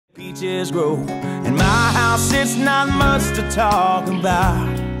Peaches grow in my house, it's not much to talk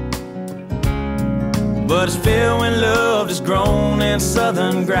about, but it's filled when love is grown in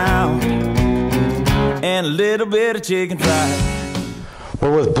southern ground, and a little bit of chicken fried.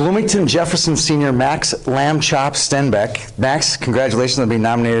 We're with Bloomington Jefferson senior Max Lamb Chop Stenbeck. Max, congratulations on being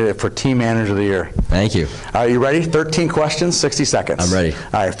nominated for Team Manager of the Year. Thank you. Are you ready? 13 questions, 60 seconds. I'm ready.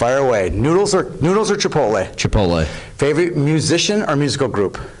 All right, fire away. Noodles or Chipotle? Chipotle. Favorite musician or musical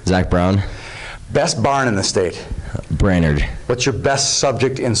group? Zach Brown. Best barn in the state? Brainerd. What's your best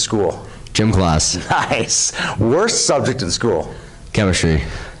subject in school? Gym class. Nice. Worst subject in school? Chemistry.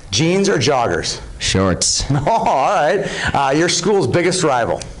 Jeans or joggers? Shorts. Oh, all right. Your school's biggest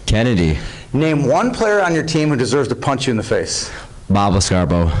rival? Kennedy. Name one player on your team who deserves to punch you in the face. Bob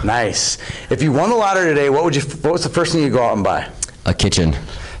Escarbo. Nice. If you won the lottery today, what was the first thing you go out and buy? A kitchen.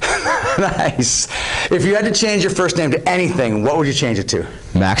 Nice. If you had to change your first name to anything, what would you change it to?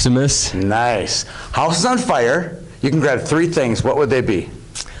 Maximus. Nice. House is on fire. You can grab 3 things. What would they be?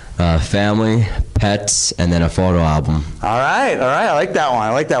 Family, pets, and then a photo album. All right. I like that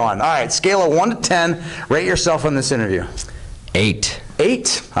one. All right. Scale of 1 to 10. Rate yourself on this interview. 8.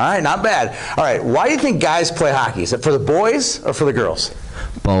 8. All right. Not bad. All right. Why do you think guys play hockey? Is it for the boys or for the girls?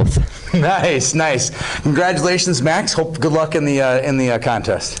 Both. Nice. Congratulations, Max. Good luck in the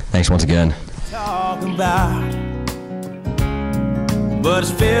contest. Thanks once again. Talk about, but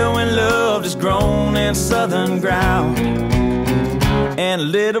it's filled when love is grown in southern ground, and a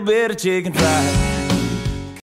little bit of chicken fried.